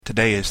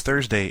Today is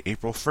Thursday,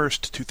 April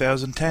 1st,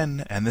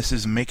 2010, and this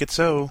is Make It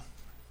So.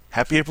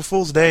 Happy April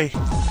Fool's Day!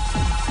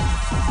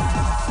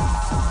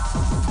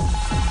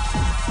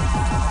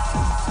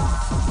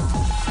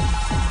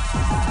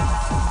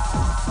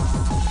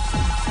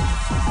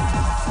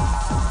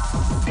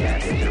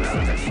 That is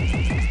irrelevant.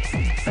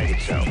 Make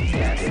it so.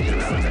 That is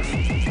irrelevant.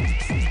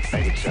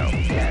 Make it so.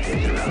 That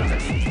is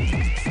irrelevant.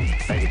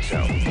 Make it so.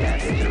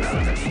 That is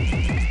irrelevant.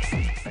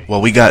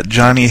 Well, we got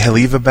Johnny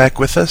Holeva back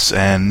with us,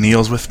 and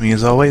Neil's with me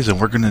as always,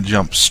 and we're going to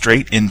jump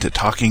straight into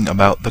talking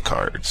about the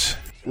cards.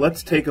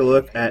 Let's take a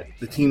look at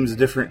the team's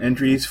different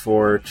entries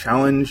for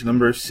challenge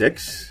number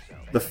 6.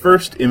 The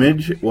first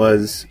image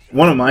was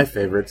one of my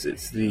favorites.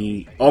 It's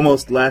the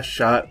almost last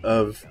shot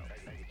of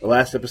the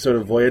last episode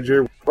of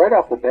Voyager. Right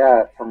off the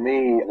bat, for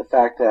me, the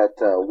fact that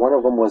one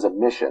of them was a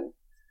mission,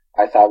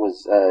 I thought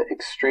was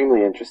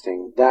extremely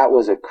interesting. That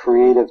was a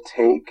creative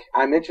take.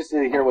 I'm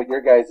interested to hear what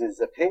your guys'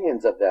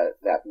 opinions of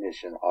that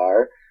mission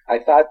are. I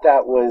thought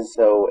that was,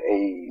 though,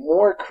 a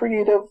more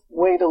creative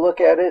way to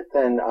look at it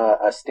than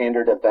a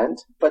standard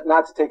event, but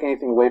not to take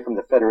anything away from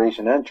the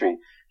Federation entry.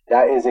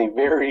 That is a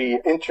very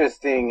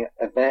interesting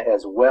event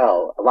as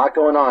well. A lot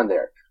going on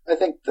there. I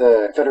think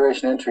the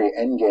Federation entry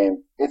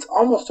endgame, it's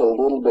almost a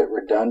little bit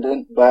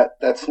redundant, but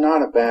that's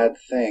not a bad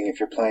thing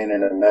if you're playing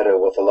in a meta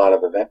with a lot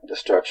of event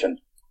destruction.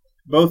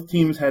 Both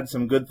teams had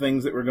some good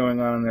things that were going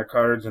on in their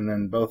cards, and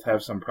then both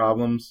have some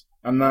problems.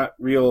 I'm not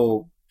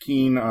real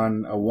keen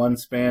on a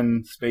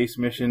one-span space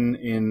mission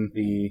in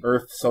the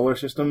Earth solar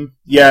system.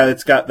 Yeah,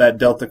 it's got that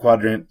Delta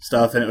Quadrant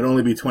stuff, and it would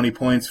only be 20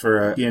 points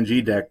for a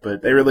PNG deck,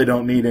 but they really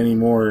don't need any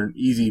more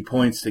easy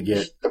points to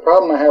get. The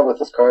problem I have with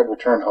this card,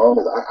 Return Home,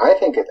 is I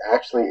think it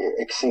actually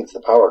exceeds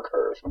the power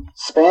curve.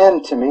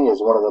 Span, to me,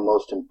 is one of the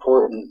most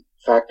important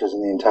factors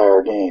in the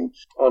entire game.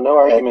 Oh, no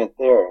argument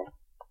there.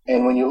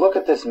 And when you look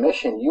at this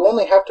mission, you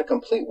only have to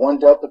complete one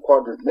Delta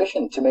Quadrant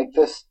mission to make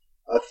this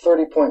a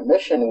 30-point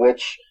mission,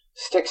 which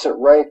sticks it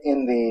right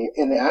in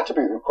the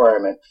attribute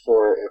requirement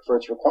for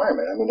its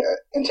requirement. I mean,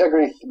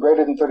 integrity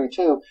greater than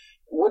 32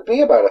 would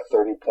be about a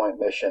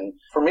 30-point mission.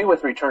 For me,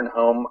 with Return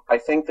Home, I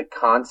think the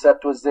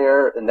concept was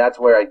there, and that's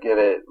where I give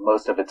it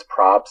most of its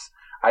props.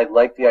 I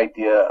like the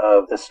idea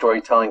of the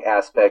storytelling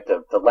aspect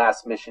of the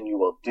last mission you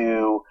will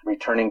do,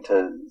 returning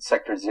to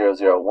Sector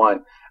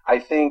 001. I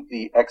think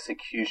the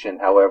execution,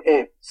 however,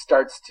 it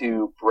starts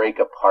to break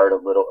apart a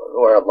little,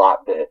 or a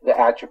lot bit. The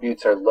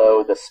attributes are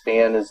low, the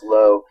span is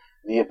low,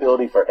 the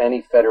ability for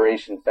any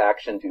Federation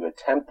faction to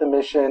attempt the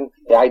mission.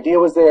 The idea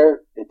was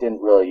there, it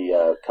didn't really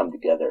come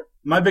together.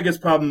 My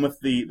biggest problem with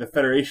the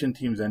Federation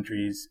team's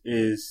entries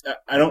is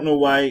I don't know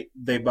why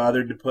they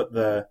bothered to put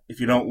the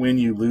 "if you don't win,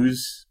 you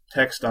lose"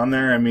 text on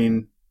there. I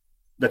mean,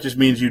 that just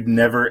means you'd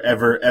never,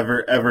 ever,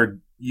 ever, ever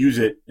use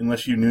it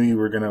unless you knew you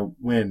were going to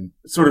win.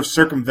 It sort of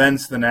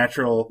circumvents the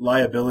natural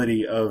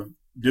liability of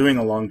doing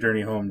a long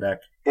journey home deck.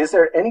 Is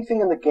there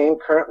anything in the game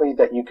currently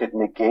that you could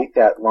negate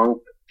that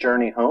long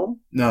journey home?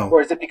 No.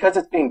 Or is it because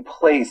it's being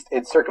placed,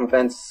 it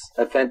circumvents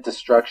event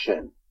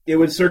destruction? It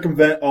would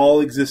circumvent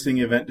all existing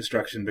event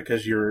destruction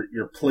because you're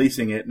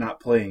placing it, not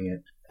playing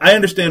it. I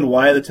understand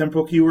why the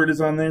temporal keyword is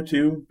on there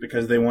too,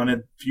 because they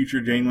wanted future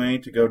Janeway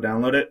to go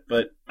download it,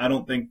 but I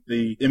don't think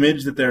the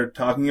image that they're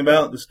talking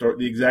about,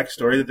 the exact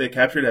story that they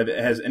captured,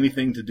 has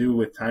anything to do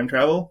with time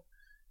travel,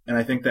 and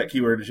I think that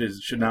keyword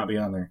should not be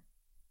on there.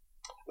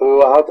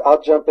 Ooh,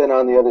 I'll jump in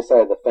on the other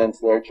side of the fence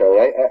there,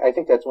 Charlie. I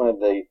think that's one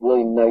of the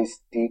really nice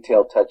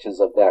detail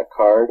touches of that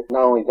card.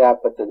 Not only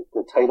that, but the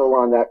title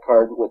on that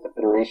card with the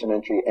Federation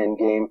entry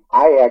endgame,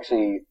 I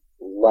actually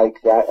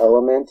like that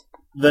element.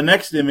 The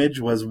next image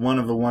was one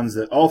of the ones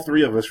that all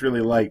three of us really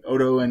liked,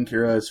 Odo and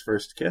Kira's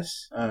first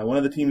kiss. One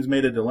of the teams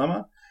made a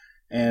dilemma,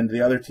 and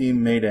the other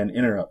team made an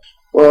interrupt.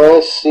 Well,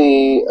 I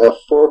see a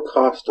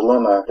 4-cost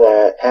dilemma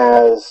that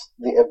has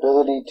the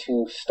ability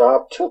to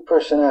stop 2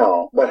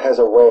 personnel, but has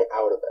a way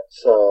out of it.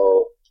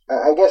 So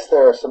I guess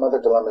there are some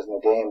other dilemmas in the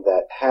game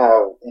that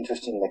have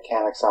interesting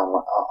mechanics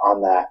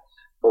on that,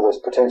 where there's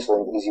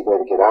potentially an easy way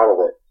to get out of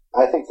it.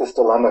 I think this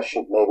dilemma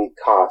should maybe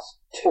cost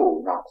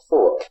 2, not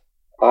 4.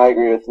 I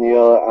agree with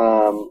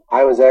Neil.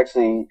 I was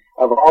actually,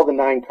 of all the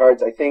 9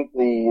 cards, I think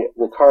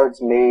the cards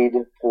made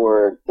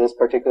for this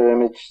particular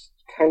image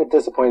kind of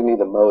disappointed me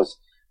the most.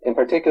 In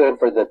particular,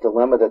 for the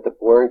dilemma that the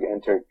Borg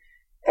entered.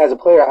 As a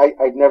player,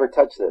 I'd never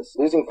touch this.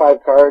 Losing 5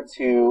 cards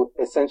to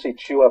essentially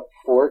chew up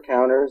 4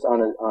 counters on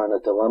a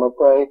dilemma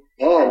play.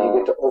 And you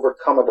get to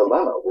overcome a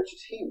dilemma, which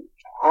is huge.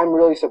 I'm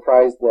really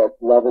surprised that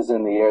Love is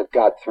in the Air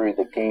got through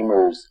the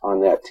gamers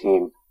on that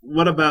team.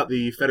 What about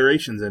the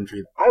Federation's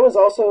entry? I was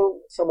also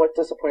somewhat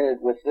disappointed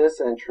with this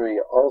entry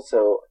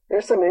also.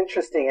 There's some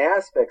interesting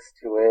aspects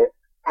to it.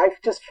 I've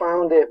just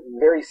found it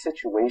very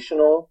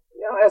situational.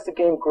 You know, as the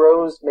game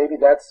grows, maybe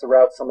that's the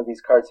route some of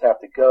these cards have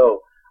to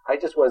go. I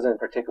just wasn't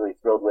particularly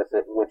thrilled with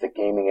it, with the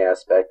gaming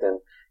aspect. And,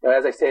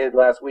 as I said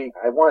last week,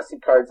 I want to see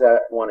cards that I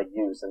want to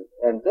use.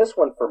 And this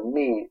one, for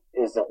me,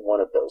 isn't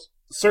one of those.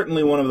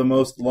 Certainly one of the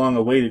most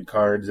long-awaited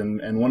cards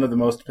and one of the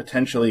most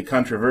potentially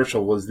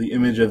controversial was the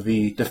image of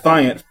the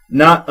Defiant.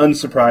 Not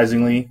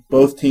unsurprisingly,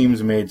 both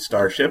teams made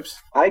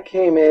starships. I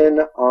came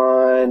in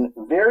on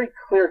very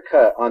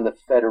clear-cut on the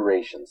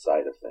Federation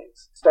side of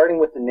things. Starting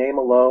with the name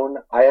alone,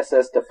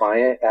 ISS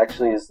Defiant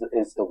actually is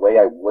the way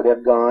I would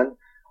have gone.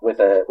 With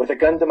a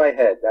gun to my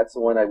head, that's the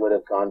one I would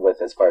have gone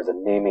with as far as a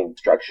naming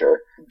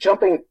structure.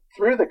 Jumping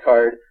through the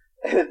card,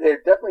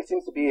 there definitely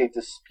seems to be a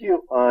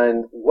dispute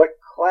on what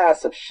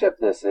class of ship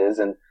this is,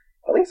 and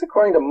at least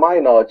according to my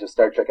knowledge of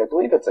Star Trek, I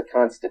believe it's a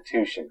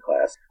Constitution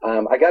class.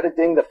 I got to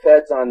ding the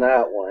feds on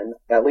that one,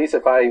 at least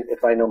if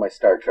I know my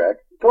Star Trek.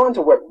 Going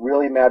to what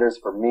really matters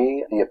for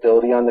me, the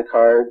ability on the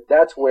card,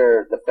 that's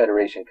where the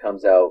Federation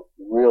comes out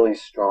really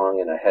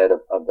strong and ahead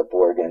of the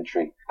Borg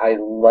entry. I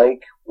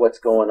like what's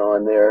going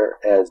on there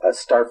as a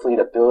Starfleet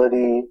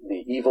ability,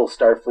 the evil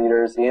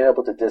Starfleeters being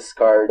able to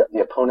discard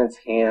the opponent's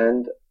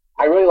hand.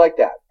 I really like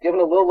that. Giving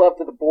a little love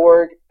to the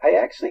Borg, I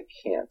actually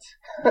can't.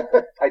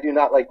 I do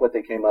not like what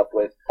they came up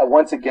with.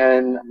 Once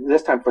again,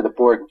 this time for the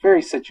Borg,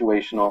 very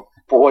situational.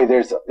 Boy,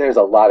 there's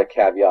a lot of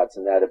caveats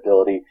in that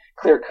ability.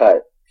 Clear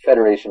cut.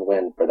 Federation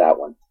win for that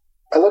one.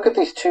 I look at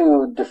these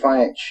two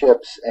Defiant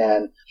ships,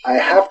 and I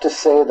have to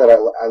say that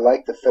I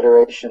like the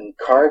Federation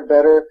card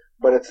better,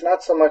 but it's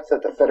not so much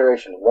that the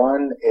Federation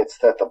won, it's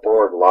that the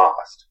Borg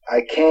lost.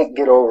 I can't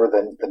get over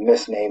the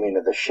misnaming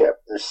of the ship.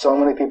 There's so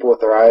many people with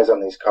their eyes on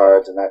these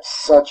cards, and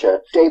that's such a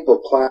staple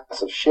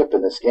class of ship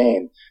in this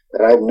game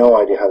that I have no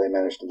idea how they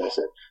managed to miss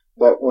it.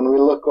 But when we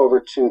look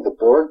over to the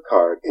Borg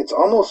card, it's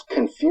almost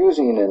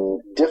confusing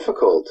and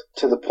difficult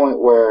to the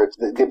point where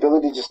the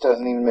ability just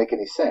doesn't even make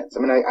any sense. I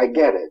mean, I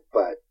get it,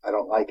 but I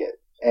don't like it.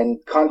 And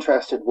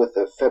contrasted with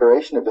the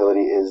Federation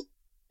ability is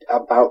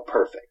about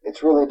perfect.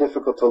 It's really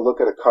difficult to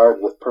look at a card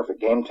with perfect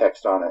game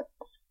text on it,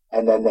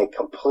 and then they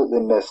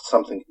completely missed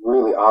something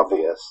really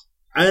obvious.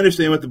 I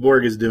understand what the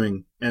Borg is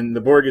doing, and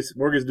the Borg is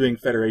doing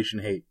Federation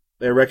hate.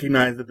 They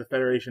recognize that the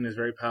Federation is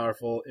very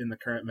powerful in the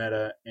current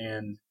meta,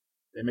 and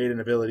they made an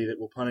ability that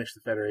will punish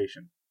the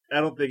Federation.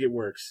 I don't think it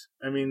works.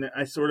 I mean,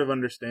 I sort of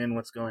understand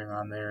what's going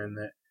on there and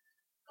that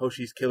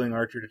Hoshi's killing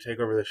Archer to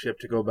take over the ship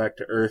to go back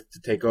to Earth to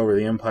take over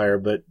the Empire,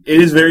 but it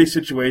is very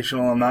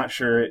situational. I'm not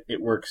sure it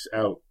works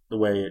out the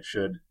way it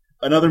should.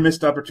 Another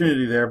missed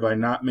opportunity there by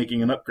not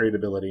making an upgrade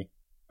ability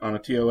on a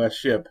TOS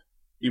ship,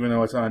 even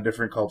though it's on a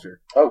different culture.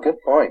 Oh, good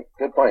point.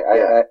 Good point.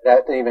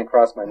 That didn't even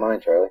cross my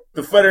mind, Charlie.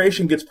 The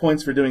Federation gets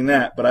points for doing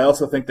that, but I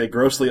also think they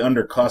grossly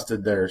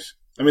undercosted theirs.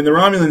 I mean, the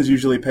Romulans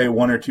usually pay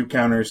 1 or 2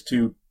 counters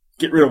to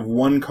get rid of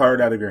 1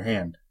 card out of your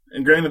hand.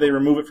 And granted, they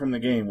remove it from the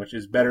game, which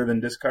is better than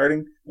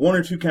discarding. 1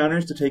 or 2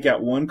 counters to take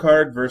out 1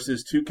 card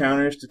versus 2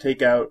 counters to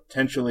take out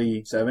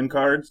potentially 7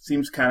 cards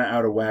seems kind of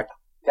out of whack.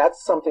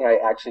 That's something I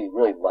actually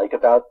really like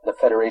about the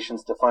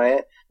Federation's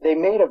Defiant. They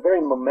made a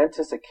very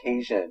momentous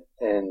occasion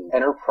in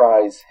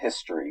Enterprise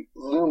history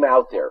loom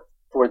out there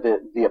for the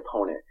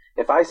opponent.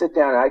 If I sit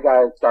down and I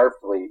got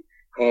Starfleet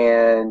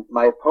and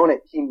my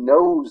opponent, he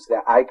knows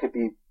that I could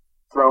be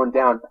thrown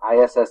down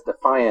ISS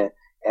Defiant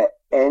at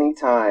any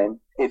time,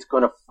 it's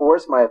going to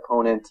force my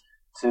opponent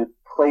to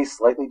play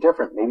slightly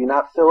different, maybe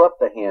not fill up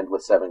the hand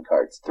with 7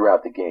 cards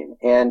throughout the game.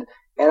 And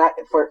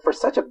for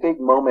such a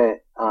big moment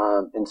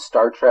in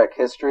Star Trek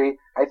history,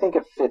 I think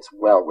it fits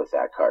well with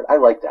that card. I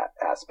like that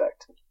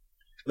aspect.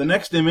 The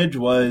next image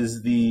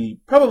was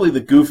probably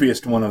the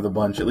goofiest one of the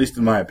bunch, at least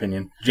in my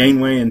opinion.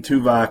 Janeway and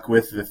Tuvok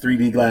with the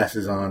 3D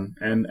glasses on,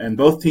 and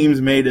both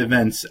teams made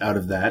events out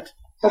of that.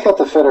 I thought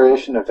the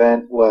Federation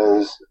event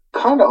was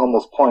kind of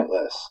almost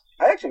pointless.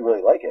 I actually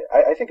really like it.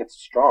 I think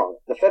it's strong.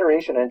 The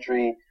Federation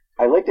entry,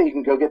 I like that you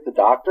can go get the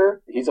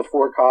Doctor. He's a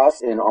 4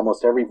 cost in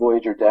almost every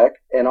Voyager deck.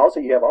 And also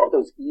you have all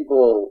those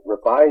evil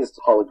revised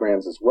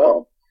holograms as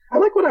well. I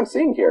like what I'm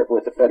seeing here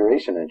with the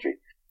Federation entry.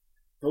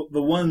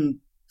 The one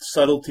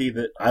subtlety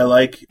that I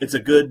like, it's a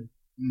good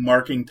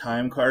marking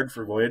time card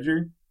for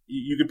Voyager.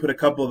 You could put a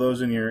couple of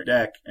those in your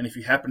deck, and if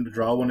you happen to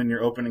draw one in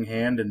your opening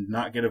hand and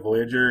not get a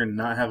Voyager and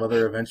not have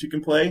other events you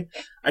can play,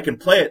 I can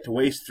play it to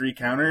waste 3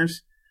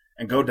 counters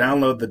and go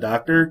download the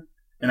Doctor,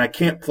 and I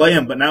can't play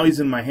him, but now he's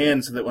in my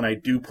hand so that when I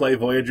do play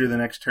Voyager the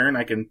next turn,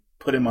 I can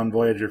put him on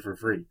Voyager for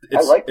free.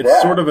 I like that.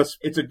 It's sort of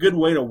it's a good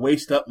way to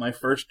waste up my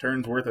first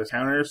turn's worth of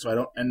counters so I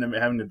don't end up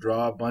having to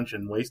draw a bunch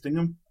and wasting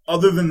them.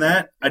 Other than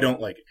that, I don't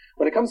like it.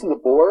 When it comes to the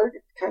Borg,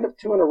 kind of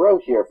 2 in a row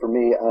here for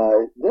me.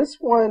 This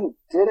one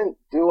didn't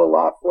do a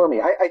lot for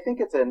me. I think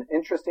it's an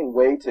interesting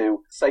way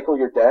to cycle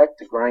your deck,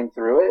 to grind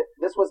through it.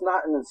 This was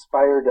not an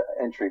inspired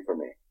entry for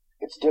me.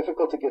 It's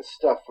difficult to get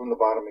stuff from the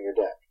bottom of your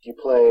deck. If you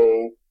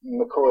play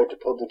McCoy to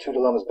pull the 2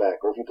 dilemmas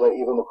back, or if you play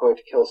Eva McCoy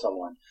to kill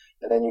someone,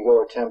 and then you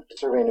go attempt to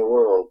survey a new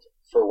world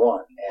for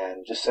 1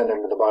 and just send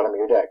them to the bottom of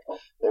your deck.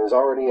 There's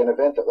already an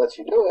event that lets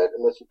you do it,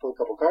 and lets you pull a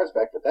couple cards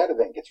back, but that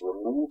event gets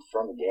removed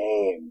from the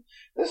game.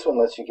 This one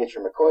lets you get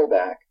your McCoy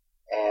back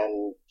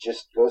and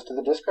just goes to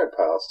the discard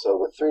pile. So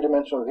with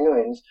three-dimensional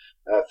viewings,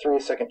 3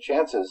 second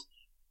chances,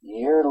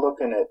 you're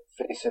looking at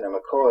facing a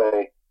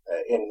McCoy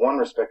in one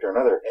respect or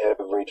another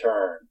every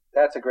turn.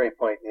 That's a great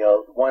point,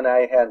 Neil. One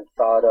I hadn't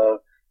thought of,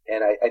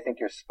 and I think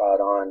you're spot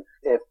on.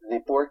 If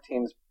the board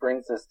teams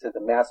brings this to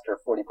the Master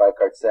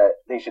 45-card set,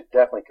 they should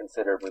definitely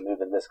consider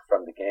removing this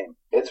from the game.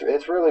 It's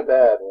really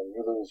bad when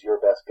you lose your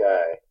best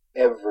guy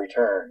every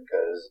turn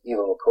because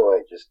Evil McCoy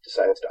just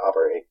decides to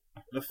operate.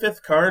 The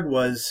fifth card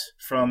was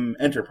from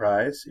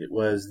Enterprise. It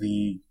was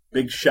the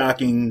big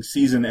shocking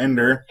season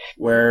ender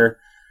where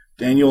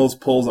Daniels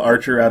pulls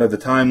Archer out of the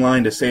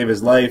timeline to save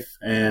his life,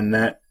 and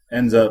that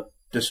ends up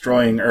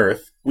destroying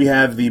Earth. We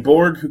have the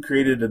Borg, who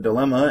created a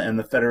dilemma, and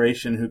the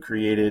Federation, who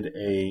created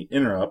a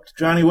interrupt.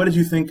 Johnny, what did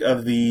you think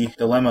of the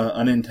dilemma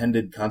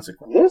unintended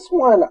consequence? This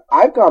one,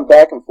 I've gone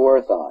back and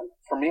forth on.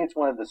 For me, it's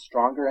one of the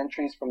stronger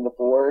entries from the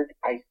board.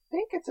 I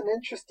think it's an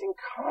interesting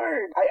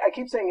card. I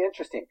keep saying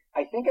interesting.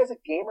 I think as a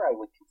gamer, I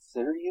would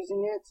consider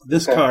using it.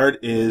 This card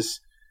is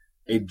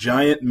a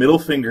giant middle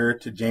finger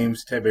to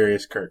James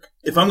Tiberius Kirk.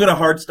 If I'm going to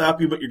hard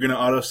stop you, but you're going to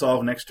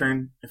auto-solve next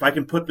turn, if I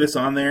can put this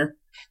on there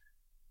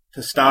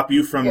to stop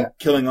you from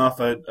killing off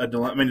a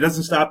dilemma. I mean, it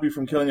doesn't stop you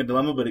from killing a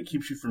dilemma, but it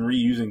keeps you from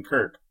reusing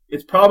Kirk.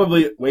 It's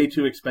probably way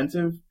too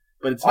expensive,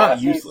 but it's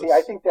not useless. See,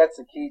 I think that's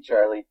the key,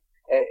 Charlie.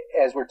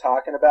 As we're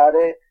talking about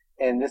it,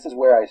 and this is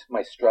where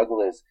my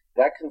struggle is,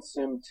 that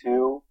Consume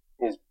 2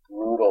 is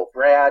brutal.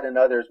 Brad and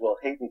others will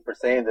hate me for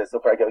saying this. They'll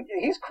probably go,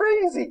 he's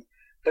crazy.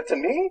 But to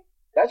me,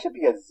 that should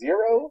be a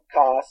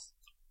zero-cost,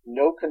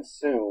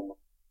 no-consume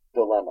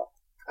dilemma.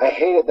 I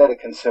hate it that it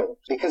consumes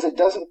because it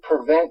doesn't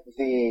prevent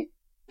the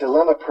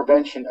dilemma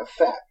prevention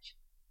effect.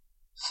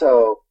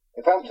 So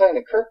if I'm playing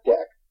a Kirk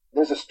deck,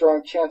 there's a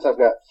strong chance I've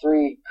got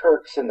 3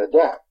 Kirks in the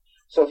deck.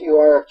 So if you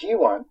RFG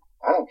one,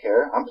 I don't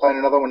care. I'm playing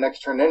another one next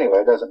turn anyway.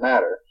 It doesn't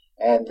matter.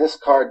 And this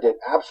card did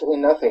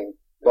absolutely nothing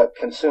but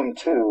consume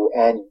 2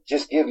 and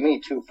just give me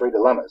 2 free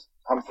dilemmas.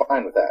 I'm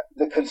fine with that.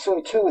 The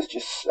consume 2 is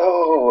just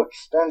so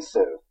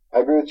expensive. I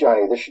agree with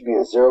Johnny. This should be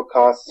a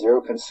zero-cost,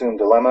 zero-consume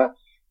dilemma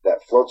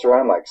that floats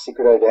around like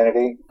Secret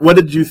Identity. What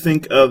did you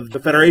think of the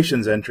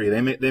Federation's entry?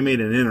 They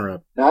made an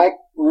interrupt. Now, I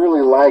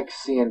really like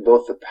seeing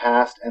both the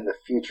past and the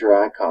future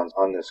icons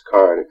on this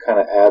card. It kind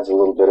of adds a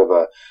little bit of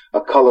a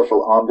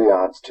colorful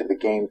ambiance to the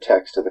game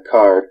text of the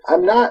card.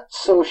 I'm not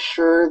so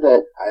sure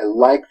that I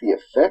like the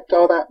effect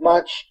all that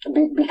much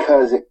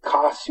because it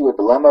costs you a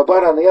dilemma.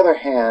 But on the other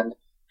hand,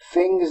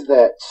 things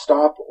that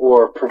stop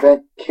or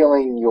prevent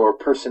killing your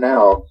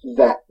personnel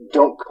that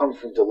don't come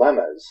from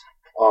dilemmas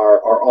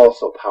are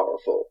also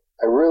powerful.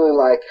 I really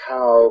like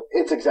how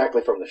it's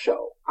exactly from the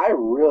show. I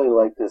really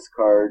like this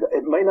card.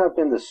 It might not have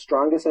been the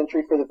strongest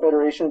entry for the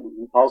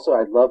Federation. Also,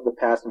 I love the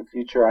past and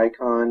future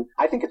icon.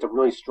 I think it's a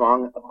really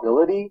strong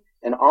ability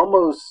and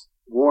almost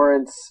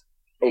warrants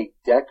a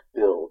deck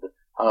build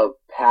of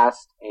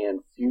past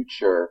and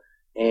future.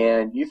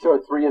 And you throw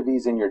 3 of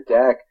these in your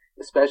deck,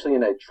 especially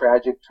in a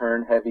tragic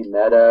turn heavy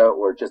meta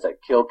or just a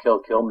kill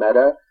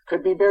meta,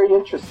 could be very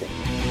interesting.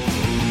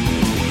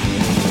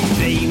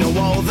 They know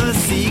all the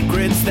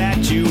secrets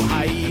that you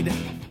hide.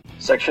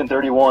 Section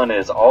 31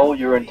 is all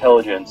your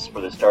intelligence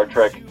for the Star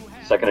Trek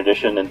 2nd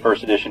Edition and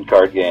 1st Edition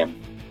card game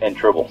and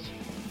Tribbles.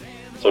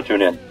 So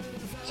tune in.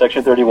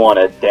 Section 31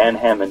 at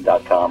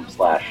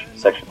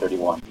danhammond.com/Section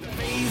 31.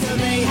 Laser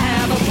they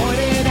have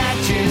pointed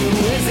at you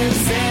isn't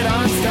set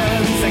on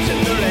stone.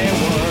 Section 31.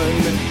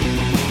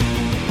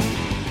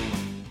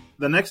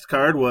 The next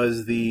card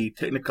was the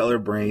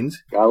Technicolor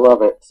Brains. I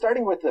love it.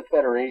 Starting with the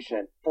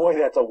Federation, boy,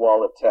 that's a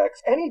wall of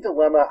text. Any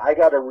dilemma I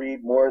got to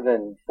read more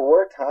than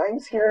 4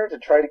 times here to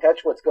try to catch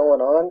what's going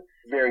on,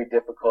 very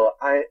difficult.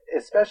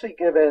 Especially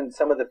given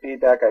some of the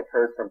feedback I've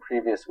heard from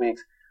previous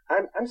weeks,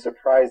 I'm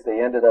surprised they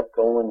ended up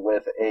going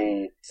with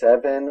a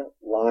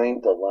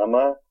 7-line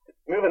dilemma.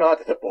 Moving on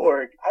to the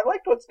Borg, I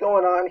liked what's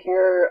going on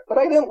here, but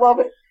I didn't love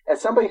it. As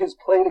somebody who's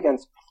played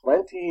against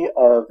plenty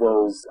of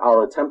those,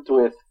 I'll attempt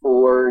with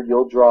 4,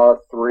 you'll draw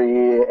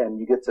 3, and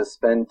you get to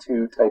spend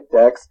 2 type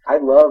decks. I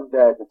love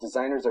that the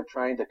designers are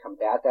trying to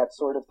combat that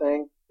sort of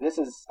thing. This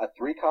is a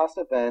 3-cost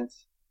event.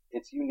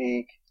 It's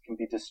unique. It can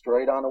be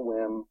destroyed on a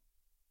whim.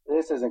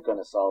 This isn't going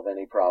to solve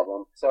any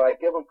problem. So I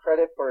give them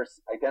credit for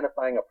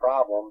identifying a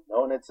problem,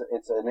 knowing it's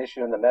an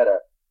issue in the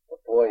meta.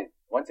 But boy,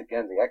 once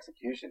again, the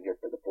execution here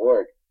for the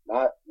Borg,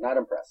 not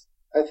impressed.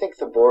 I think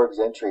the Borg's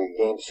entry,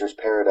 Gamester's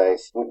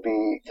Paradise, would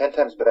be 10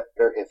 times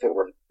better if it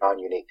were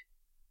non-unique.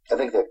 I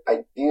think the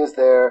idea's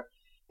there,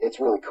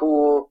 it's really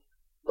cool,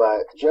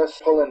 but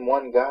just pulling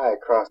one guy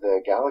across the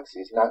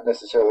galaxy is not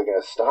necessarily going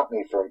to stop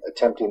me from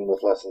attempting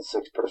with less than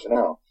 6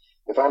 personnel.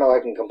 If I know I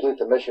can complete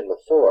the mission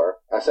with 4,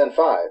 I send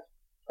 5.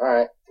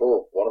 Alright,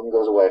 cool, one of them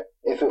goes away.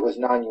 If it was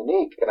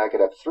non-unique and I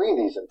could have 3 of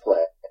these in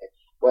play,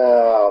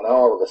 well, now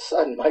all of a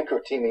sudden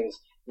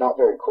micro-teaming's not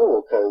very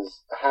cool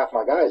because half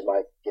my guys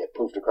might get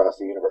poofed across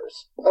the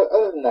universe.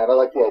 Other than that, I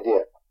like the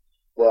idea.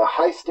 The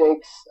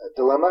high-stakes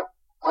dilemma,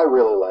 I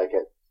really like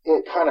it.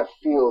 it kind of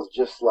feels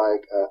just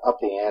like up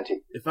the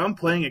ante. If I'm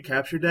playing a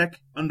capture deck,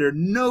 under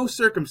no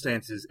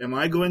circumstances am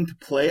I going to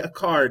play a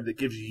card that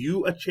gives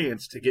you a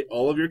chance to get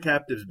all of your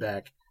captives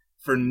back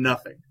for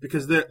nothing.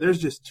 Because there's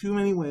just too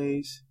many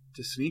ways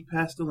to sneak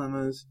past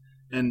dilemmas,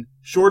 and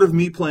short of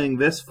me playing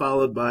this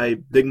followed by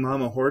Big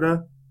Mama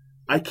Horda,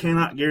 I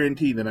cannot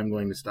guarantee that I'm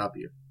going to stop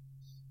you.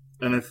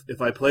 And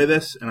if I play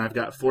this, and I've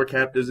got 4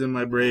 captives in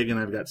my brig, and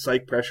I've got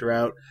psych pressure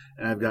out,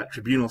 and I've got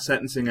tribunal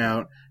sentencing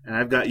out, and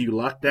I've got you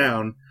locked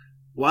down,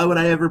 why would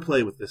I ever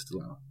play with this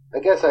dilemma? I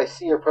guess I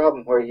see your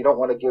problem where you don't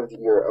want to give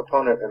your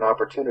opponent an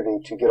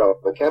opportunity to get all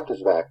the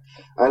captives back.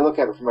 I look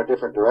at it from a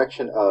different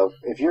direction of,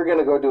 if you're going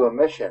to go do a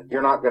mission,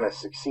 you're not going to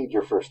succeed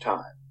your first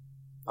time.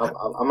 I'm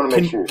going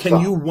to make sure you're Can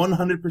you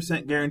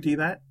 100% guarantee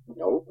that?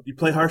 Nope. You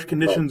play Harsh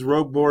Conditions,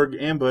 Rogue Borg,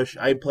 Ambush.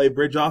 I play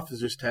Bridge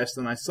Officers Test,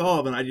 and I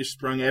solve, and I just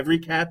sprung every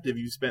captive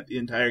you spent the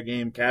entire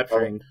game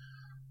capturing.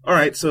 All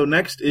right, so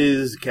next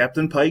is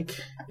Captain Pike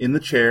in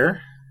the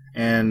chair,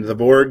 and the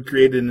board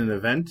created an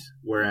event,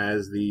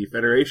 whereas the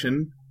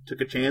Federation took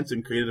a chance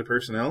and created a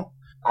personnel.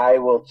 I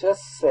will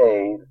just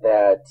say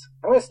that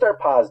I'm going to start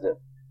positive.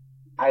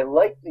 I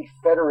like the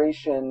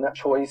Federation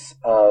choice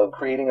of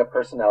creating a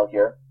personnel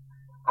here.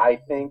 I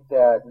think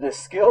that the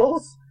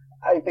skills,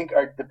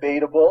 are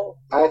debatable.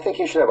 I think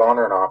you should have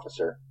honor an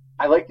officer.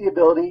 I like the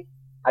ability.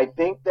 I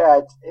think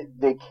that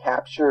they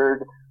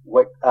captured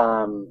what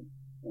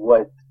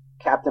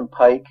Captain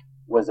Pike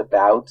was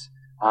about.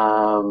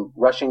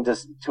 Rushing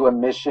to a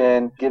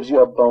mission gives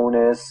you a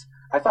bonus.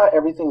 I thought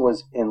everything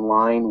was in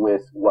line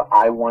with what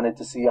I wanted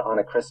to see on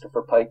a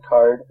Christopher Pike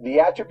card. The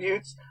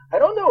attributes, I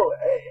don't know.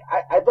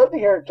 I'd love to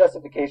hear a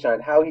justification on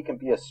how he can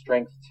be a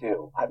strength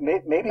 2.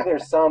 Maybe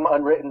there's some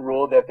unwritten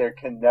rule that there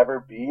can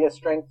never be a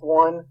strength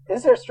 1.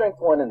 Is there strength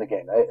 1 in the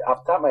game?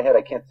 Off the top of my head,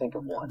 I can't think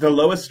of one. The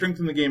lowest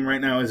strength in the game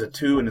right now is a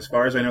 2, and as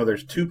far as I know,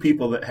 there's 2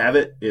 people that have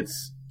it.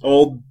 It's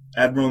old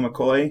Admiral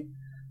McCoy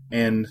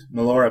and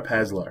Melora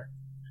Paslar.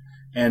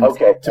 And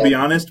to be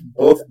honest,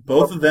 both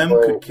of them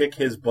could kick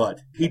his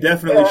butt. He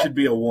definitely should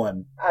be a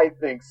 1. I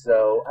think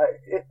so.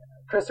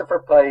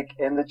 Christopher Pike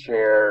in the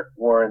chair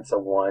warrants a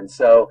 1.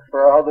 So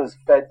for all those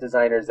Fed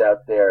designers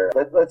out there,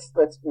 let's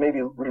maybe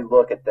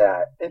relook at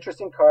that.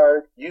 Interesting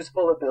card,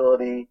 useful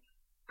ability,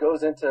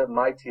 goes into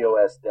my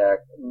TOS deck.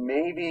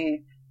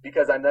 Maybe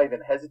because I'm not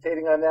even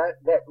hesitating on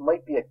that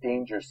might be a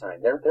danger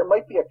sign. There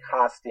might be a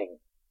costing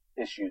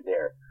issue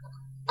there.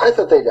 I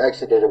thought they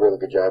actually did a really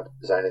good job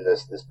designing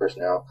this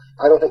personnel.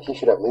 I don't think he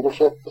should have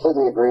leadership.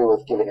 Completely agree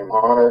with giving him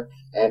honor.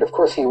 And of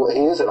course, he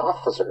is an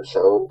officer,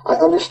 so I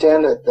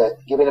understand that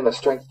giving him a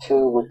strength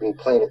 2 would be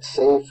playing it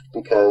safe,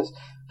 because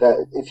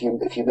that if you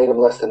made him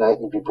less than that,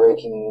 you'd be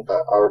breaking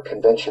our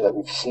convention that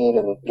we've seen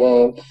in the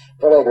game.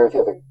 But I agree with the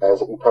other guys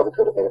that you probably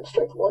could have made him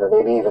strength 1 or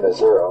maybe even a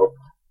 0.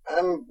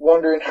 I'm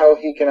wondering how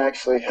he can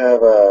actually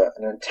have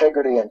an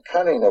integrity and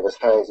cunning of as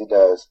high as he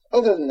does.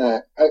 Other than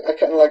that, I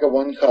kind of like a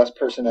 1-cost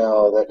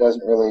personnel that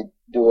doesn't really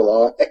do a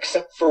lot,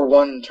 except for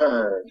 1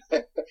 turn,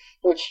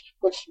 which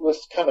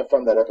was kind of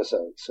from that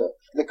episode. So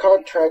the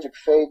card Tragic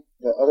Fate,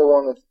 the other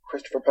one with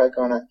Christopher Pike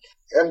on it,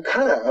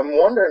 I'm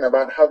wondering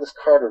about how this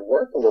card would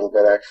work a little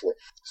bit, actually.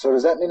 So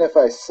does that mean if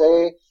I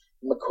say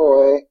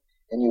McCoy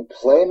and you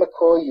play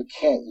McCoy, you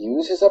can't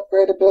use his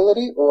upgrade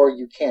ability, or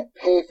you can't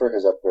pay for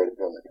his upgrade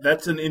ability?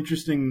 That's an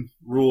interesting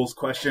rules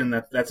question.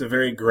 That's a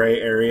very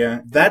gray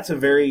area. That's a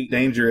very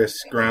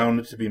dangerous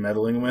ground to be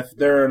meddling with.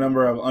 There are a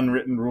number of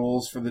unwritten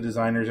rules for the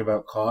designers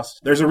about cost.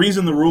 There's a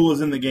reason the rule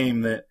is in the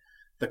game that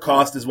the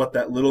cost is what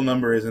that little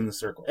number is in the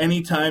circle.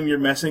 Anytime you're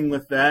messing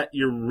with that,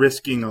 you're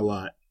risking a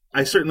lot.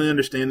 I certainly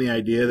understand the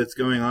idea that's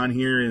going on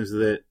here is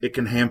that it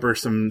can hamper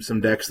some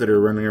decks that are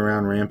running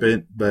around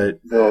rampant, but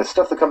the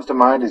stuff that comes to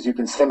mind is you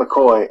can say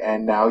McCoy,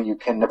 and now you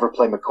can never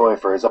play McCoy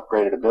for his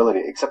upgraded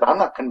ability, except I'm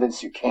not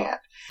convinced you can't.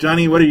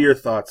 Johnny, what are your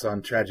thoughts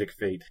on Tragic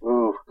Fate?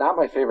 Ooh, not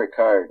my favorite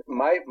card.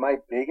 My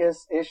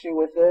biggest issue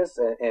with this,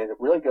 and it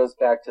really goes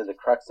back to the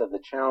crux of the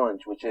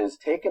challenge, which is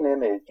take an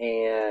image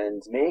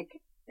and make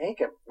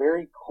a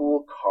very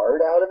cool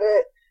card out of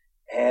it,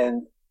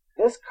 and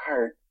this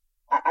card,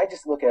 I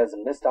just look at it as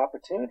a missed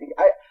opportunity.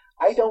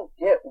 I don't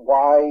get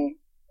why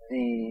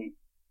the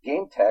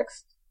game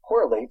text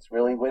correlates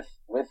really with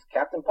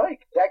Captain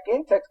Pike. That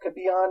game text could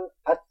be on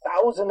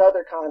 1,000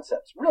 other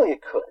concepts. Really,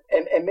 it could.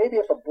 And maybe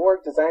if a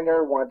board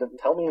designer wanted to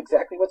tell me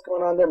exactly what's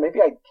going on there,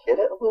 maybe I'd get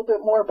it a little bit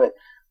more. But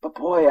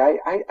boy,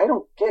 I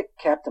don't get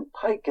Captain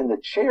Pike in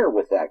the chair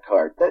with that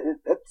card.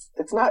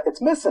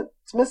 It's missing.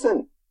 It's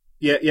missing.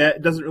 Yeah,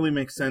 it doesn't really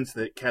make sense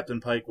that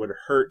Captain Pike would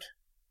hurt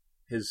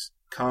his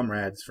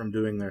comrades from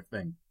doing their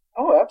thing.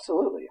 Oh,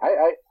 absolutely.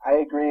 I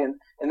agree, and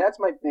that's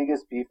my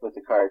biggest beef with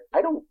the card.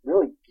 I don't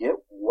really get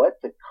what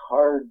the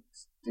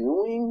card's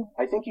doing.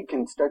 I think you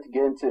can start to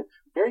get into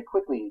very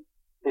quickly.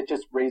 It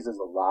just raises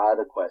a lot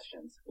of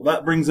questions. Well,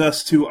 that brings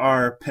us to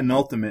our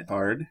penultimate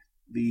card,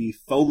 the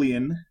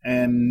Tholian,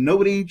 and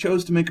nobody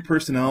chose to make a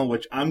personnel,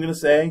 which I'm going to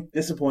say,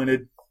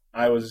 disappointed.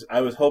 I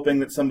was hoping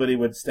that somebody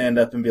would stand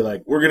up and be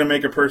like, we're going to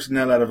make a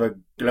personnel out of a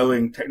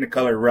glowing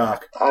Technicolor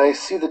rock. I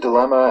see the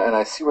dilemma, and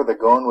I see where they're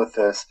going with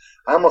this.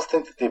 I almost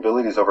think that the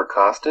ability is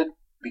overcosted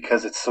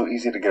because it's so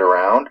easy to get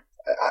around.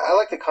 I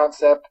like the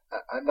concept.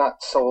 I'm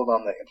not sold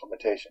on the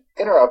implementation.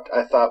 Interrupt,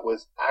 I thought,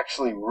 was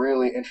actually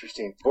really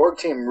interesting. Borg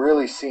team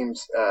really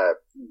seems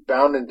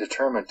bound and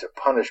determined to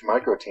punish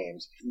micro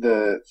teams.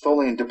 The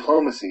Tholian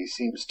diplomacy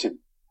seems to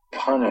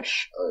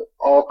punish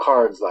all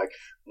cards like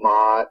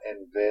Mott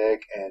and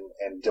Vic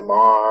and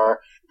Damar,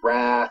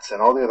 Rats,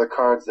 and all the other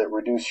cards that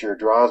reduce your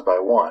draws by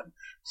 1.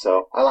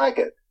 So I like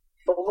it.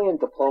 Tholian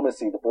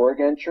diplomacy, the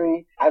Borg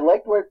entry. I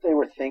liked what they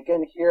were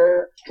thinking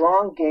here.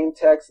 Strong game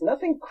text,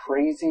 nothing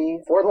crazy.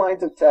 4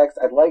 lines of text,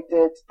 I liked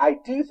it. I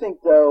do think,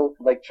 though,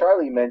 like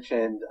Charlie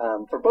mentioned,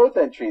 for both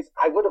entries,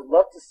 I would have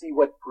loved to see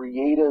what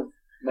creative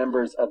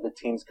members of the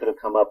teams could have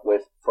come up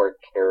with for a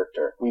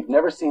character. We've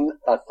never seen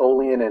a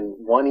Tholian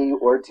in 1E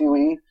or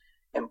 2E.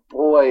 And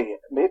boy,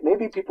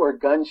 maybe people are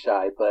gun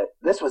shy, but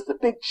this was the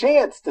big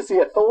chance to see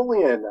a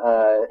Tholian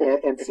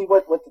and see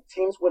what the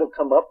teams would have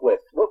come up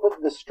with. What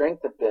would the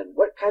strength have been?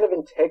 What kind of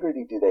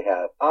integrity do they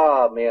have?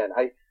 Ah, man,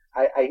 I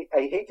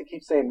hate to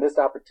keep saying missed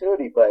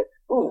opportunity, but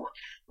ooh,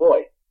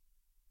 boy.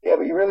 Yeah,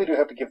 but you really do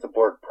have to give the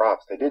Borg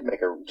props. They did make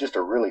just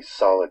a really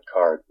solid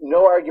card.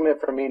 No argument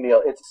for me,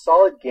 Neil. It's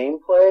solid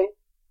gameplay,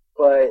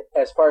 but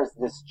as far as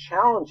this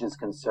challenge is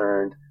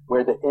concerned,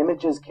 where the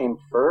images came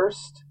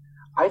first,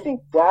 I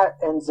think that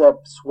ends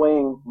up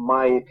swaying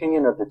my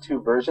opinion of the 2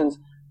 versions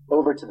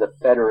over to the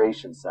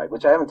Federation side,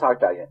 which I haven't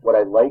talked about yet. What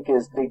I like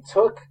is they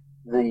took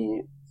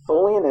the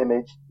Tholian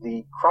image,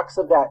 the crux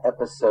of that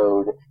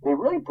episode, they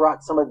really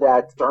brought some of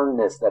that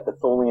sternness that the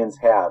Tholians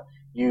have.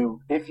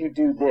 If you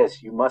do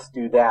this, you must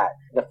do that.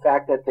 The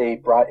fact that they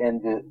brought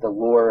in the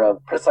lore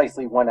of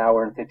precisely 1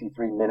 hour and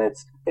 53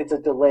 minutes, it's a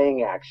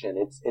delaying action.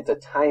 It's a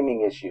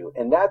timing issue.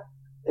 And that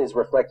is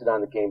reflected on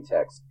the game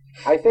text.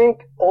 I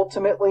think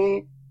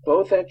ultimately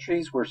both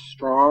entries were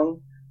strong.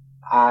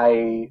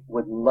 I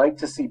would like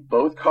to see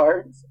both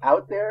cards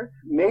out there.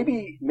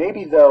 Maybe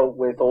though,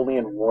 with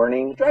Tholian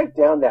Warning, drive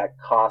down that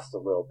cost a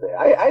little bit.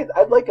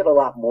 I'd like it a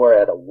lot more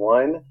at a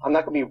 1. I'm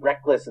not going to be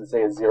reckless and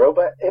say a 0,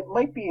 but it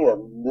might be a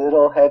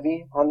little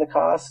heavy on the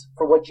cost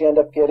for what you end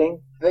up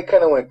getting. They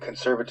kind of went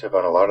conservative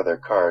on a lot of their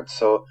cards,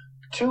 so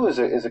 2 is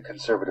a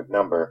conservative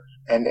number.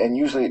 And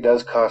usually it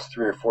does cost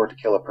 3 or 4 to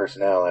kill a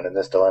personnel, and in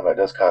this dilemma it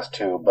does cost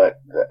 2, but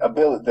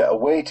a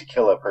way to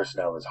kill a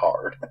personnel is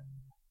hard.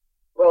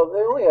 Well, the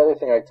only other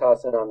thing I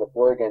toss in on the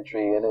Borg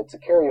entry, and it's a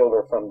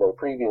carryover from the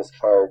previous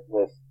card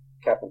with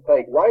Captain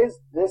Pike, why is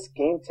this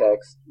game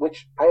text,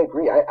 which I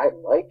agree, I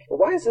like, but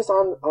why is this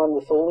on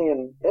the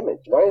Tholian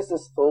image? Why is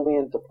this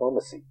Tholian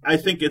diplomacy? I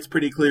think it's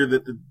pretty clear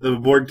that the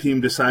Borg team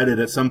decided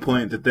at some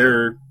point that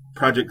their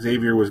Project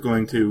Xavier was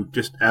going to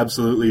just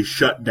absolutely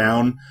shut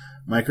down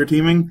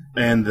microteaming,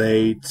 and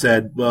they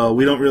said, well,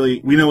 we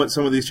know what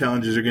some of these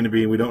challenges are going to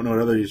be, and we don't know what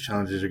other these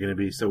challenges are going to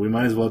be, so we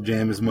might as well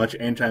jam as much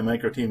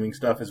anti-microteaming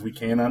stuff as we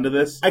can onto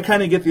this. I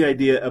kind of get the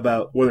idea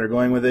about where they're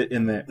going with it,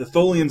 in that the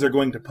Tholians are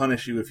going to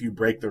punish you if you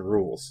break the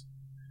rules,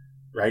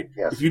 right?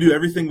 Yes. If you do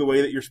everything the way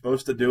that you're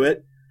supposed to do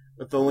it,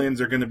 the Tholians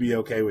are going to be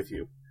okay with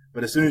you.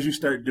 But as soon as you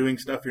start doing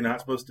stuff you're not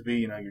supposed to be,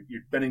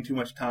 you're spending too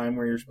much time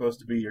where you're supposed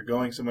to be, you're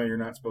going somewhere you're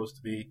not supposed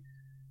to be,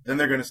 then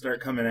they're going to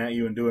start coming at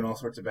you and doing all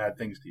sorts of bad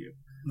things to you.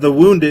 The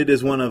Wounded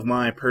is one of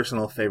my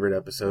personal favorite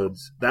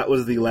episodes. That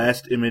was the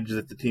last image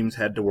that the teams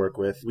had to work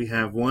with. We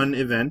have 1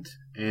 event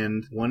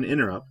and 1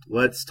 interrupt.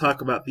 Let's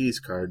talk about these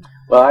cards.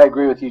 Well, I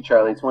agree with you,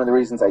 Charlie. It's one of the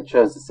reasons I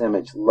chose this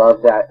image.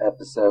 Love that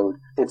episode.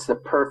 It's the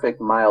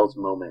perfect Miles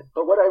moment.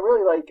 But what I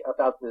really like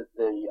about the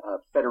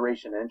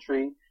Federation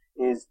entry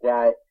is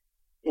that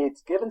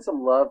it's given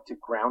some love to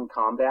ground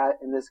combat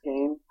in this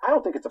game. I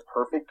don't think it's a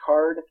perfect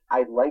card.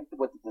 I like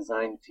what the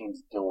design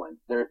team's doing.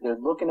 They're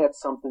looking at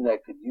something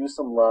that could use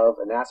some love,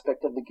 an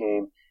aspect of the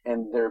game,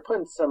 and they're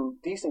putting some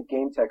decent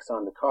game text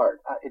on the card.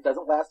 It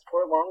doesn't last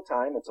for a long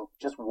time. It's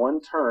just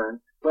 1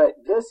 turn. But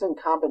this in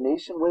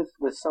combination with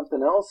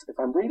something else, if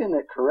I'm reading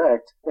it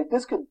correct, like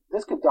this could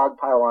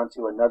dogpile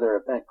onto another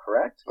event,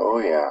 correct? Oh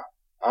yeah.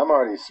 I'm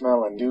already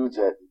smelling dudes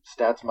at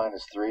stats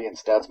 -3 and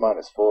stats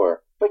 -4.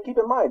 But keep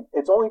in mind,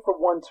 it's only for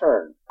 1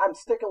 turn. I'm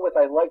sticking with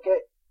I like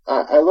it.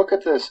 I look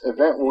at this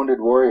event Wounded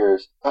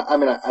Warriors. I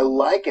mean, I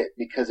like it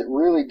because it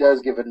really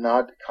does give a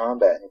nod to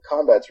combat, and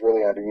combat's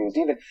really underused.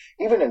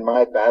 Even in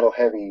my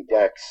battle-heavy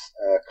decks,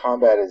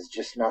 combat is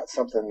just not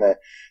something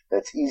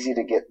that's easy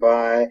to get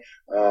by.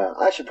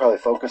 I should probably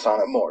focus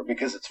on it more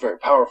because it's very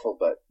powerful,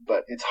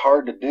 but it's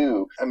hard to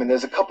do. I mean,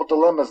 there's a couple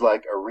dilemmas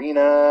like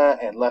Arena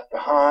and Left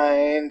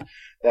Behind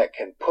that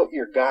can put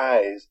your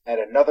guys at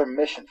another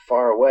mission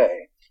far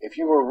away. If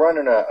you were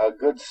running a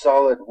good,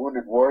 solid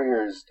Wounded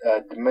Warriors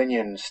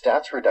Dominion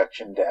stats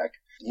reduction deck,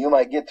 you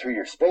might get through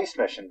your space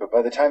mission, but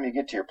by the time you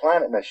get to your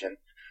planet mission,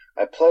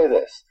 I play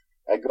this.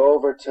 I go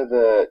over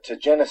to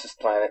Genesis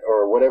Planet,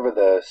 or whatever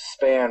the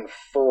span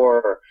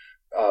 4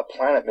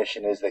 planet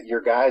mission is that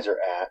your guys are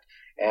at,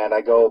 and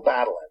I go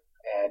battling.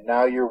 And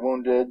now you're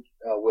wounded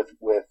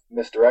with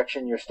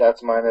misdirection, your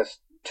stats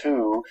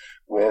 2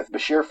 with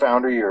Bashir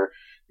Founder, your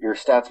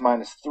stats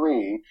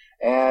 -3,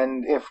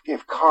 and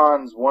if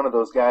Khan's one of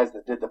those guys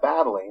that did the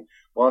battling,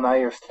 well, now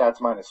your stats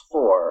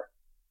 -4.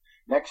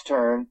 Next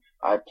turn,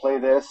 I play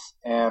this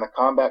and a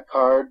combat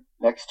card.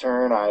 Next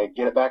turn, I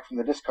get it back from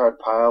the discard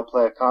pile,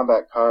 play a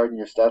combat card, and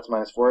your stats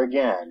 -4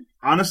 again.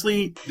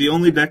 Honestly, the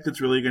only deck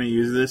that's really going to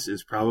use this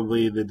is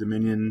probably the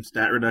Dominion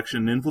Stat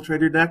Reduction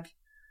Infiltrator deck.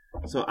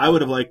 So I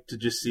would have liked to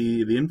just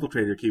see the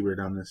Infiltrator keyword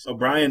on this.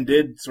 O'Brien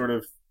did sort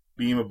of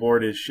beam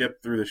aboard his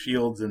ship through the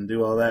shields and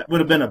do all that.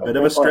 Would have been a bit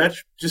of a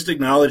stretch. Just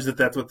acknowledge that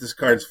that's what this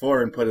card's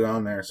for and put it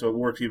on there, so it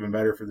works even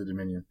better for the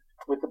Dominion.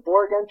 With the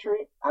Borg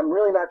entry, I'm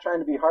really not trying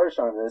to be harsh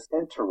on this.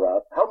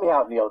 Interrupt. Help me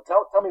out, Neil.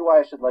 Tell me why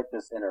I should like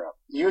this interrupt.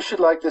 You should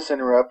like this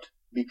interrupt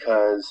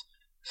because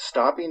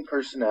stopping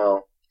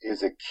personnel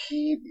is a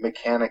key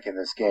mechanic in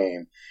this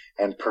game,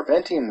 and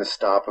preventing the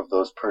stop of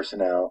those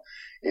personnel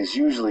is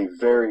usually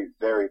very,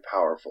 very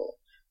powerful.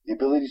 The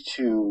ability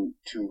to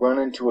run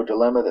into a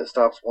dilemma that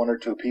stops 1 or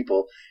 2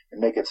 people and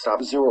make it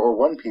stop 0 or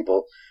 1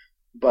 people,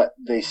 but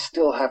they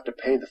still have to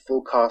pay the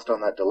full cost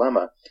on that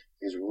dilemma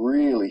is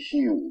really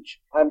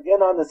huge. I'm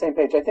getting on the same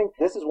page. I think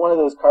this is one of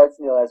those cards,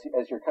 Neil,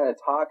 as you're kind of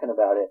talking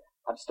about it,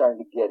 I'm starting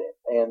to get it.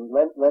 And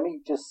let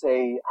me just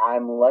say,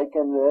 I'm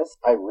liking this.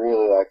 I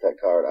really like that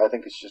card. I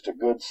think it's just a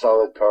good,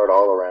 solid card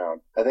all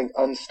around. I think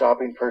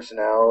unstopping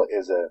personnel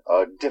is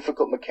a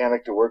difficult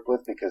mechanic to work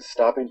with because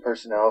stopping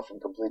personnel from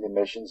completing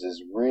missions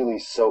is really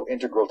so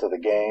integral to the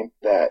game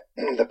that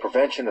the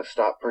prevention of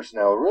stop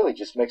personnel really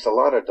just makes a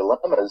lot of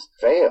dilemmas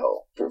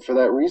fail. For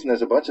that reason,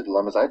 there's a bunch of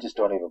dilemmas I just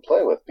don't even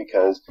play with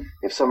because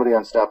if somebody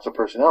unstops the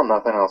personnel,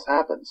 nothing else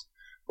happens.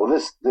 Well,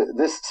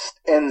 this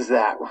ends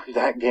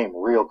that game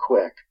real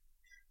quick.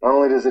 Not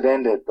only does it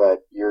end it, but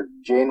your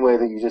Janeway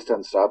that you just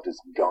unstopped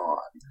is gone.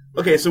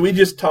 Okay, so we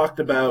just talked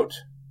about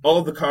all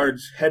of the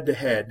cards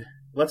head-to-head.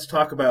 Let's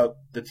talk about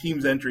the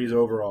team's entries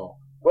overall.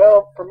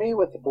 Well, for me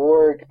with the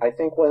Borg, I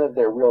think one of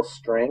their real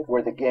strengths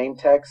were the game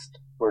text,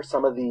 were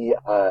some of the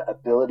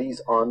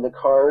abilities on the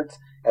cards.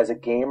 As a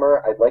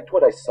gamer, I liked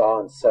what I saw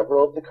on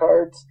several of the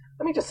cards.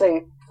 Let me just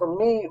say, for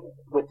me,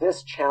 with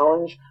this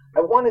challenge,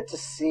 I wanted to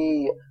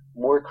see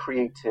more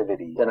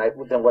creativity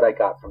than what I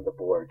got from the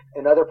Borg.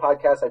 In other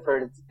podcasts, I've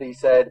heard they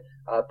said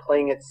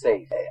playing it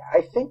safe.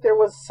 I think there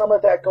was some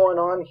of that going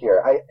on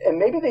here. And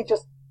maybe they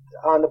just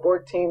on the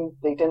Borg team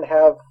they didn't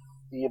have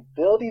the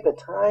ability, the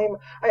time.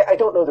 I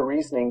don't know the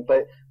reasoning,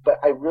 but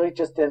I really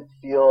just didn't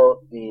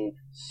feel the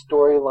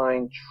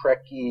storyline,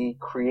 Trekkie,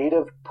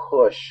 creative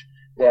push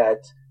that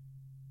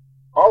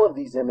all of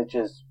these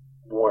images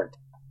warrant.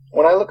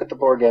 When I look at the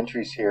Borg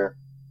entries here,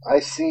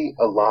 I see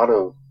a lot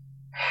of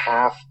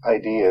half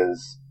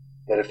ideas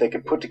that if they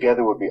could put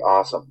together would be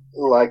awesome.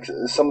 Like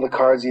some of the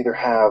cards either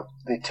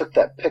they took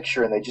that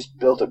picture and they just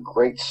built a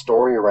great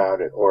story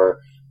around it, or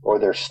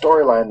their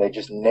storyline they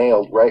just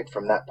nailed right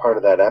from that part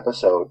of that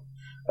episode.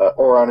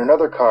 Or on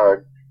another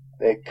card,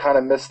 they kind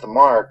of missed the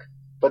mark,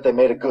 but they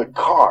made a good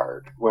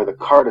card, where the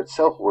card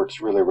itself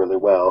works really, really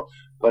well,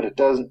 but it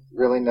doesn't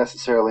really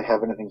necessarily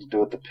have anything to do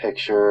with the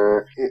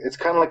picture. It's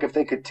kind of like if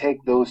they could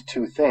take those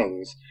two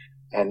things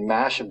and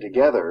mash them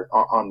together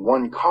on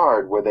one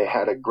card where they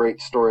had a great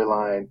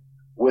storyline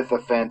with a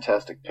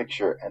fantastic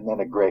picture and then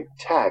a great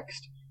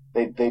text,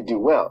 they do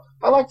well.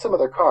 I liked some of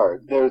their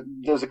cards.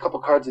 There's a couple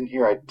cards in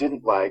here I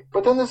didn't like,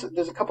 but then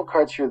there's a couple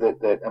cards here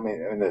that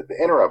the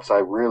interrupts I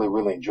really,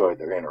 really enjoyed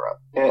their interrupt.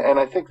 And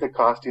I think the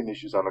costing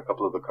issues on a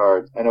couple of the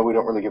cards, I know we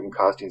don't really give them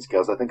costing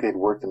scales. I think they'd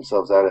work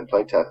themselves out in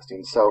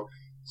playtesting. So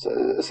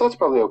that's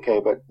probably okay,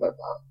 but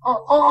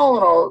all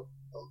in all,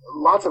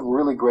 lots of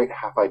really great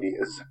half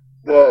ideas.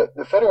 The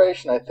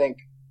Federation, I think,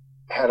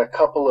 had a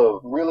couple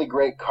of really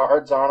great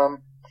cards on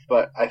them,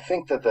 but I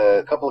think that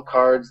the couple of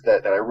cards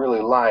that I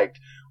really liked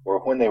were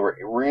when they were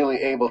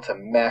really able to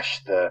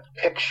mesh the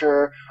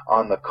picture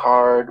on the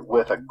card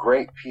with a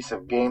great piece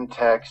of game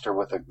text or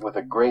with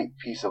a great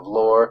piece of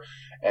lore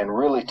and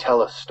really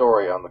tell a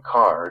story on the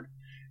card.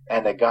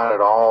 And they got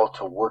it all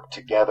to work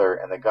together,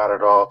 and they got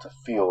it all to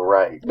feel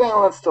right.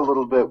 Balanced a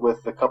little bit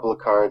with a couple of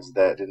cards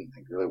that didn't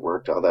think really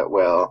worked all that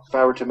well. If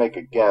I were to make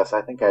a guess,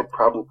 I think I'd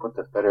probably put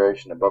the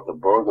Federation above the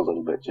Borg a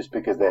little bit, just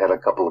because they had a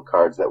couple of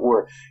cards that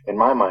were, in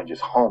my mind,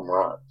 just home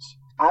runs.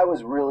 I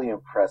was really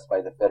impressed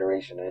by the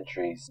Federation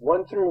entries.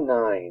 1 through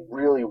 9,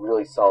 really,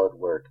 really solid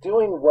work.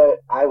 Doing what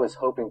I was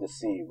hoping to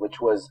see,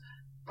 which was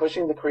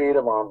pushing the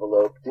creative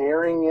envelope,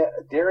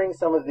 daring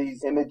some of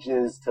these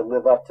images to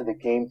live up to the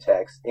game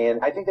text, and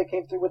I think they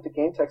came through with the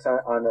game text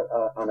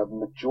on a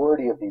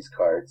majority of these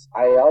cards.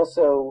 I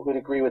also would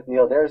agree with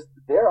Neil.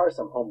 There are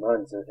some home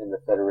runs in the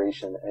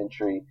Federation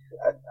entry.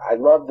 I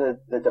love the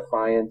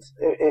Defiant.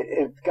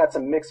 It got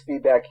some mixed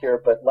feedback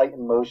here, but Light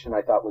in Motion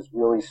I thought was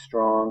really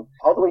strong,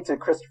 all the way to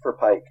Christopher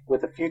Pike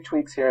with a few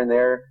tweaks here and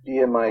there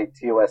via my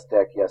TOS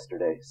deck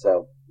yesterday.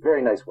 So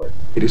very nice work.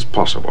 It is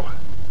possible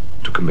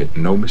to commit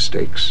no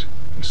mistakes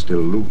and still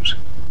lose.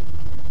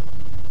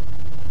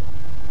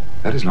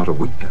 That is not a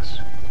weakness.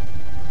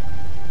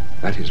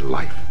 That is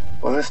life.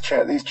 Well,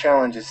 these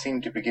challenges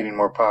seem to be getting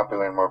more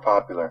popular and more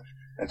popular.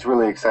 It's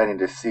really exciting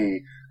to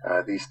see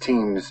these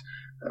teams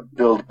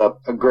build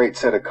up a great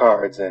set of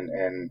cards,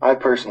 and I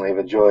personally have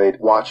enjoyed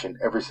watching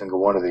every single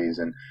one of these,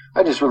 and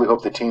I just really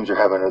hope the teams are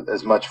having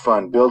as much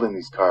fun building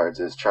these cards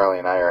as Charlie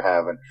and I are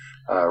having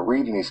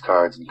reading these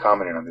cards and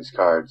commenting on these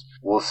cards.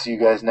 We'll see you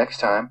guys next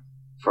time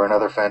for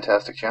another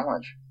fantastic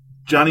challenge.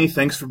 Johnny,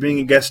 thanks for being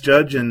a guest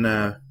judge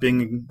and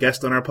being a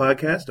guest on our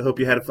podcast. I hope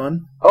you had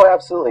fun. Oh,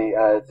 absolutely.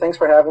 Thanks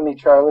for having me,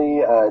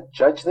 Charlie,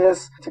 judge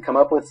this, to come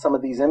up with some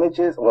of these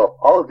images, well,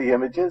 all of the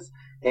images.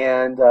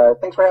 And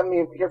thanks for having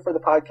me here for the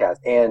podcast.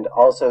 And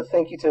also,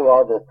 thank you to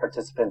all the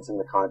participants in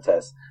the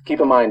contest. Keep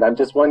in mind, I'm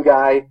just one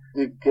guy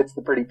who gets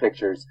the pretty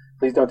pictures.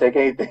 Please don't take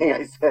anything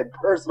I said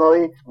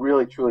personally.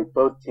 Really, truly,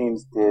 both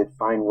teams did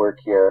fine work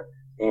here.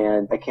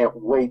 And I can't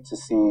wait to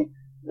see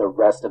the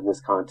rest of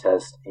this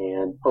contest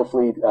and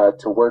hopefully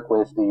to work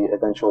with the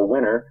eventual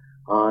winner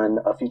on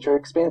a future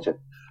expansion.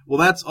 Well,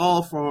 that's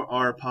all for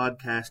our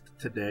podcast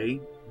today.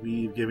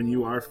 We've given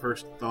you our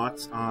first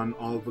thoughts on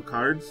all of the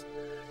cards.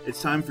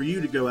 It's time for you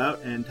to go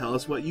out and tell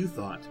us what you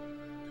thought.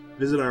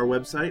 Visit our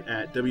website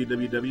at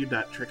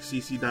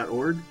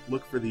www.trekcc.org,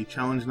 look for the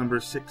challenge number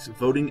 6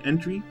 voting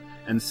entry,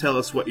 and tell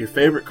us what your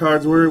favorite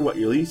cards were, what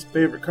your least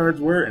favorite cards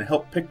were, and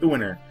help pick the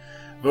winner.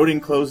 Voting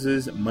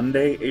closes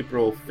Monday,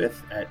 April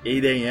 5th at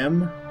 8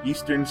 a.m.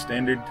 Eastern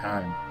Standard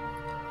Time.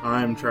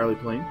 I'm Charlie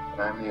Plain.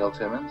 And I'm Neil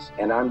Timmons.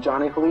 And I'm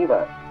Johnny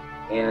Holeva.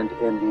 And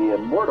in the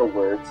immortal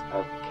words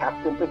of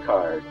Captain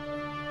Picard,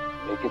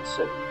 make it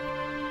so.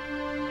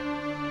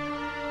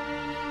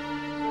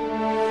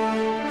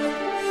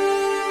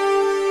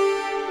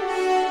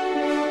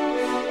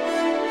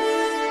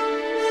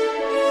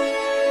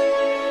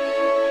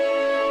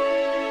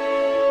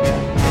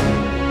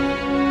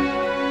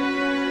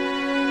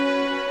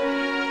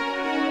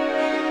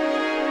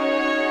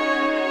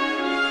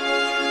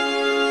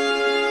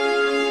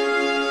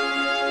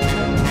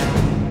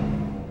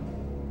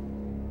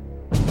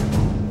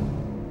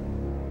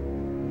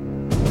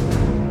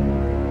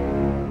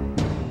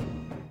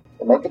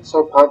 The Make It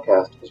So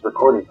podcast is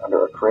recorded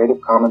under a Creative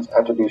Commons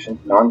Attribution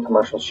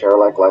Non-Commercial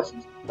Share-alike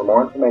license. For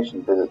more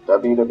information, visit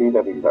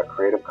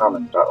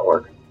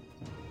www.creativecommons.org.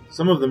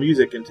 Some of the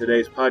music in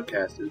today's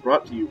podcast is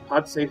brought to you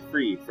PodSafe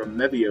free from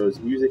Nevio's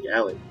Music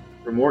Alley.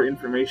 For more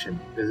information,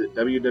 visit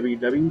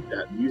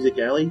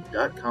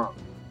www.musicalley.com.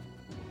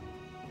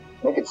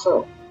 Make It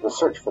So. The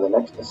search for the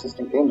next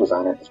assistant game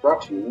designer is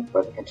brought to you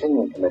by the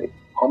Continuing Committee,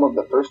 home of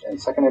the first and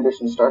second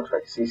edition Star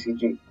Trek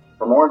CCG.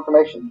 For more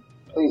information,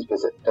 please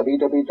visit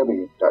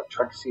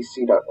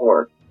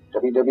www.trekcc.org,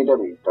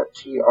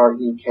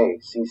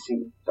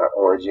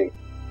 www.trekcc.org.